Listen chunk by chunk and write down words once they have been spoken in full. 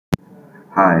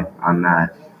Hi, I'm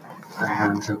Matt.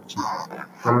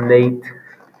 I'm Nate.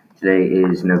 Today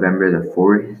is November the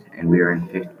 4th, and we are in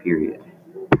fifth period.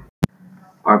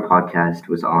 Our podcast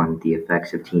was on the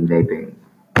effects of teen vaping.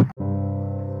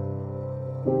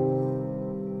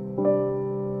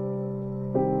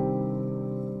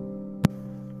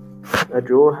 A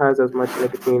Juul has as much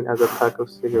nicotine as a pack of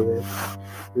cigarettes.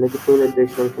 Nicotine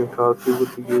addiction can cause people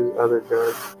to use other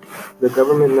drugs. The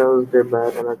government knows they're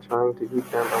bad and are trying to keep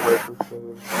them away from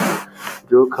teens.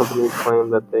 Juul companies claim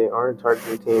that they aren't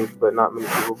targeting teens, but not many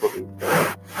people believe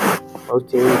that. Most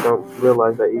teens don't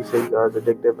realize that e-cigs are as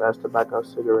addictive as tobacco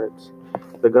cigarettes.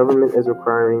 The government is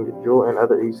requiring Juul and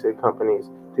other e-cig companies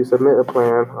to submit a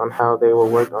plan on how they will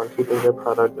work on keeping their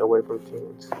product away from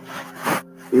teens.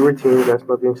 Fewer teens are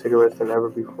smoking cigarettes than ever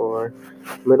before.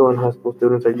 Middle and high school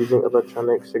students are using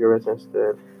electronic cigarettes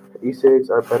instead. E-cigs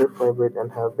are better flavored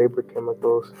and have vapor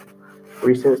chemicals.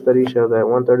 Recent studies show that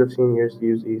one-third of seniors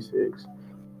use e-cigs.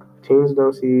 Teens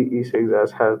don't see e-cigs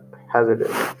as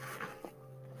hazardous.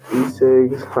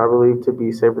 E-cigs are believed to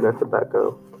be safer than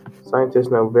tobacco. Scientists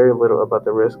know very little about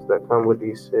the risks that come with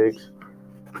e-cigs.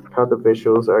 Health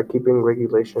officials are keeping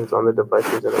regulations on the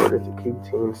devices in order to keep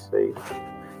teens safe.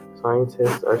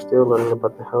 Scientists are still learning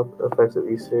about the health effects of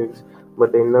e-cigs,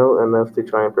 but they know enough to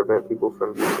try and prevent people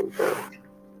from using them.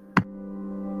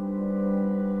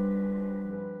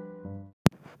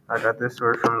 I got this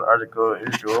story from the article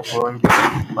Is Juul Flowing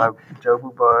Games by Joe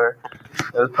Bubar.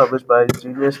 It was published by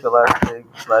Junior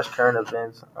Scholastic/Current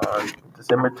Events on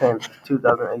December 10th,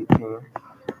 2018,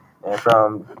 and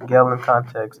from Gale in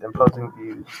Context and Opposing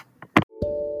Views.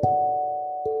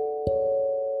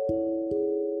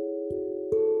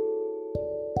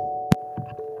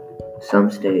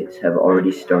 Some states have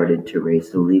already started to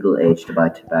raise the legal age to buy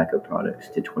tobacco products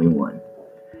to 21.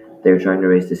 They are trying to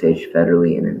raise this age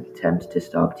federally in an attempt to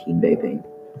stop teen vaping.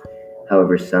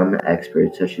 However, some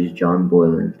experts, such as John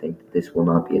Boylan, think that this will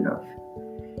not be enough.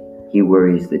 He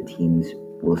worries that teens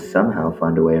will somehow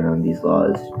find a way around these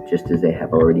laws, just as they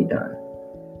have already done.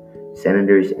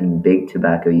 Senators in big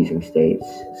tobacco-using states,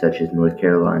 such as North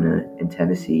Carolina and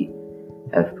Tennessee,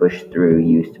 have pushed through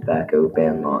youth tobacco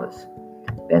ban laws,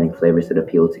 banning flavors that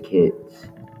appeal to kids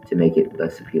to make it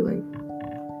less appealing.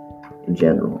 In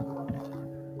general,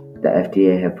 the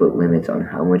FDA have put limits on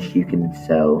how much you can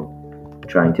sell,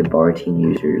 trying to bar teen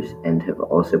users, and have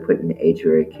also put an age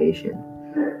verification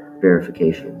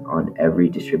on every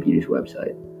distributor's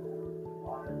website.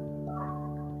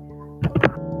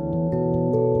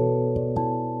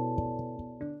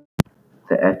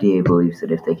 The FDA believes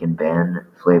that if they can ban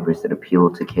flavors that appeal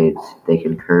to kids, they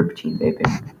can curb teen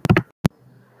vaping.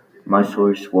 My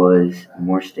source was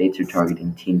more states are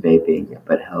targeting teen vaping,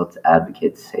 but health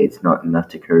advocates say it's not enough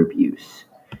to curb use.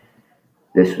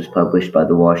 This was published by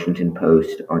the Washington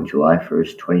Post on July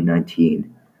 1st,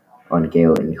 2019, on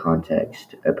Gale in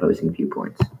Context, Opposing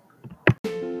Viewpoints.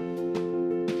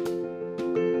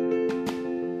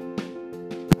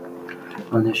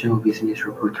 A national business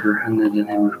reporter handled an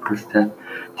reports that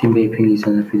teen vaping is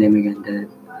an epidemic and that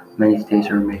many states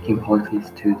are making policies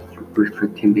to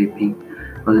restrict teen vaping,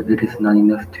 but it is not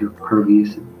enough to curb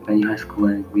use. Many high school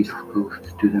and middle school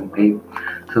students vape,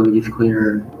 so it is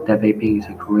clear that vaping is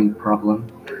a growing problem.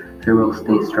 Several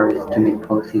states started to make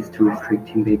policies to restrict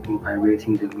teen vaping by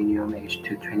raising the minimum age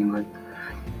to 21.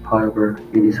 However,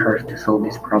 it is hard to solve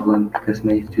this problem because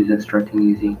many students started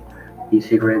using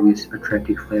e-cigarettes with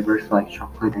attractive flavors like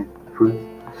chocolate and fruit.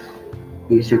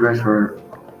 E-cigarettes are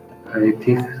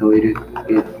addictive, so it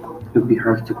would be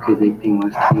hard to quit vaping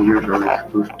once teenagers are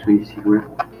exposed to e-cigarettes.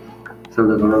 So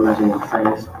the government and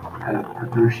science have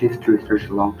partnerships to research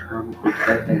long-term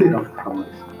effects and health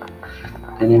problems.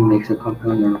 Then it makes a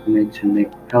compelling argument to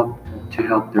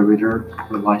help the reader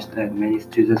realize that many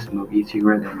students smoke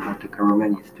e-cigarettes and what the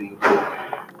government is doing to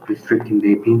restricting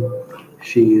vaping.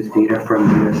 She used data from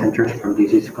the Centers for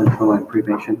Disease Control and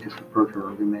Prevention to support her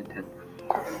argument that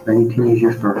many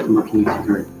teenagers are smoking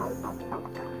e-cigarettes.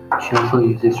 She also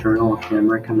uses Journal of the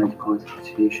American Medical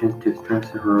Association to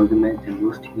strengthen her argument that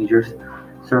most teenagers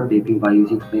start vaping by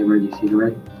using flavored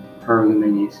e-cigarettes. Her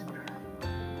argument is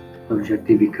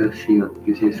objective because she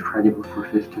uses credible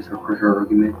sources to support her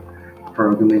argument. Her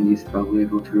argument is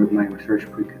valuable to my research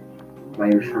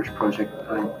project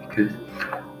because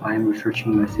I am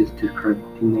researching methods to curb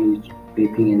teenage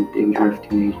vaping and danger of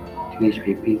teenage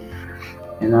vaping,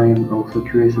 and I am also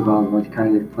curious about what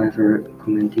kind of plans are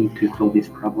implementing to solve this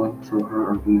problem. So her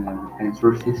argument and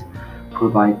sources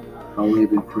provide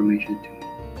valuable information to me.